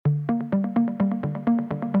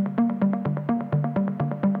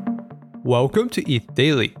Welcome to ETH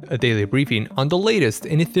Daily, a daily briefing on the latest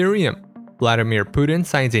in Ethereum. Vladimir Putin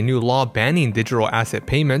signs a new law banning digital asset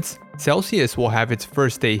payments. Celsius will have its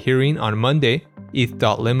first day hearing on Monday.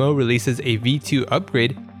 ETH.limo releases a V2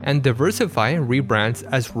 upgrade, and Diversify rebrands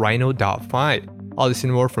as Rhino.fi. All this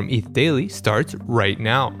and more from ETH Daily starts right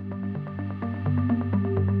now.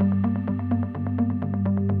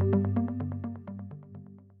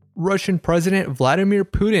 Russian President Vladimir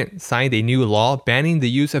Putin signed a new law banning the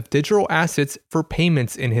use of digital assets for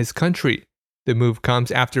payments in his country. The move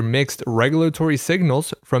comes after mixed regulatory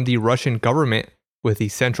signals from the Russian government, with the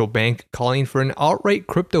central bank calling for an outright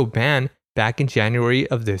crypto ban back in January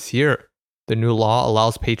of this year. The new law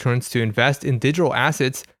allows patrons to invest in digital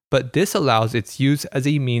assets, but disallows its use as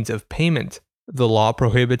a means of payment. The law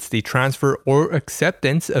prohibits the transfer or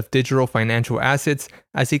acceptance of digital financial assets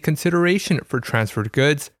as a consideration for transferred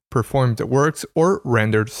goods, performed works, or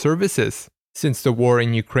rendered services. Since the war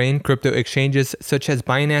in Ukraine, crypto exchanges such as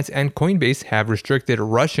Binance and Coinbase have restricted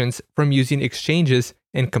Russians from using exchanges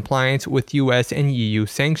in compliance with US and EU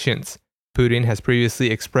sanctions. Putin has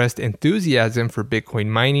previously expressed enthusiasm for Bitcoin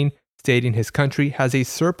mining, stating his country has a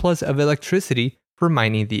surplus of electricity for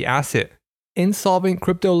mining the asset. Insolvent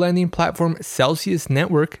crypto lending platform Celsius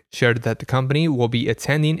Network shared that the company will be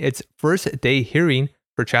attending its first day hearing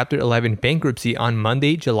for Chapter 11 bankruptcy on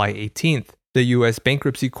Monday, July 18th. The U.S.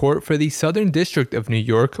 Bankruptcy Court for the Southern District of New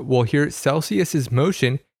York will hear Celsius's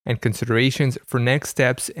motion and considerations for next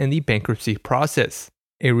steps in the bankruptcy process.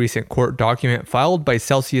 A recent court document filed by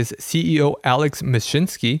Celsius CEO Alex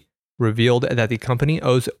Mashinsky revealed that the company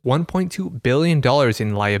owes $1.2 billion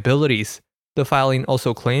in liabilities. The filing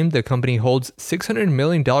also claimed the company holds $600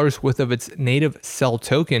 million worth of its native CEL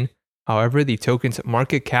token. However, the token's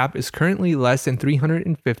market cap is currently less than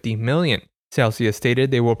 $350 million. Celsius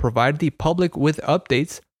stated they will provide the public with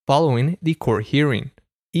updates following the court hearing.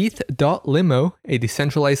 ETH.limo, a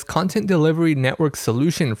decentralized content delivery network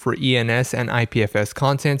solution for ENS and IPFS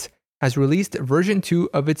content, has released version 2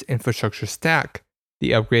 of its infrastructure stack.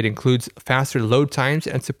 The upgrade includes faster load times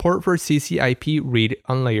and support for CCIP read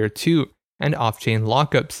on Layer 2 and off-chain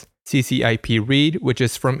lockups. CCIP read, which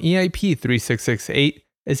is from EIP 3668,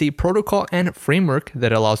 is a protocol and framework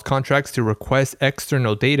that allows contracts to request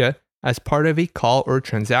external data as part of a call or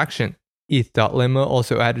transaction. ETH.limo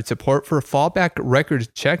also added support for fallback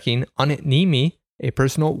record checking on NIMI, a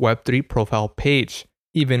personal Web3 profile page.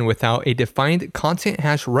 Even without a defined content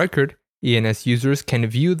hash record, ENS users can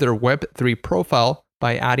view their Web3 profile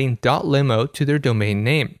by adding .limo to their domain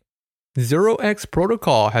name. 0x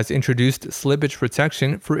Protocol has introduced slippage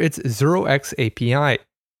protection for its 0x API.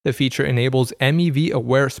 The feature enables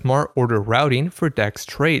MEV-aware smart order routing for DEX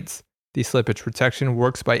trades. The slippage protection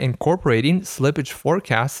works by incorporating slippage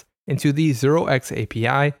forecasts into the 0x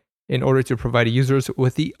API in order to provide users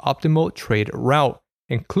with the optimal trade route,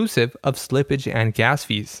 inclusive of slippage and gas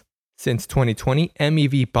fees. Since 2020,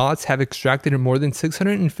 MEV bots have extracted more than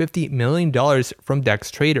 $650 million from DEX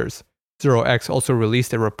traders. 0x also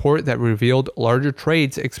released a report that revealed larger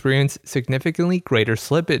trades experience significantly greater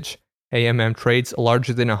slippage. AMM trades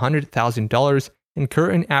larger than $100,000 incur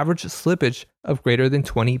an average slippage of greater than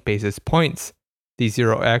 20 basis points. The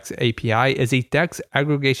 0x API is a DEX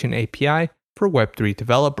aggregation API for Web3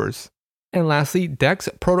 developers. And lastly, DEX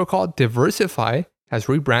protocol Diversify has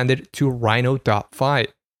rebranded to Rhino.fi,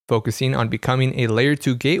 focusing on becoming a Layer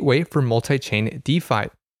 2 gateway for multi-chain DeFi.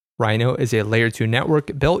 Rhino is a Layer 2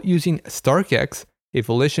 network built using StarkX, a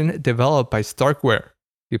volition developed by Starkware.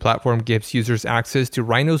 The platform gives users access to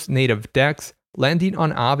Rhino's native DEX, lending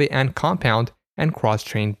on Aave and Compound, and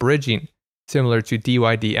cross-chain bridging. Similar to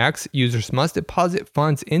DYDX, users must deposit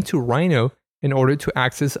funds into Rhino in order to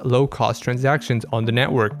access low-cost transactions on the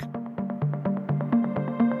network.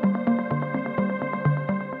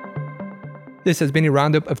 This has been a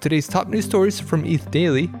roundup of today's top news stories from ETH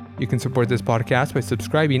Daily. You can support this podcast by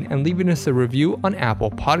subscribing and leaving us a review on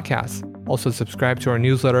Apple Podcasts. Also subscribe to our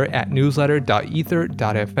newsletter at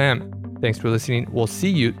newsletter.ether.fm. Thanks for listening. We'll see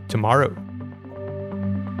you tomorrow.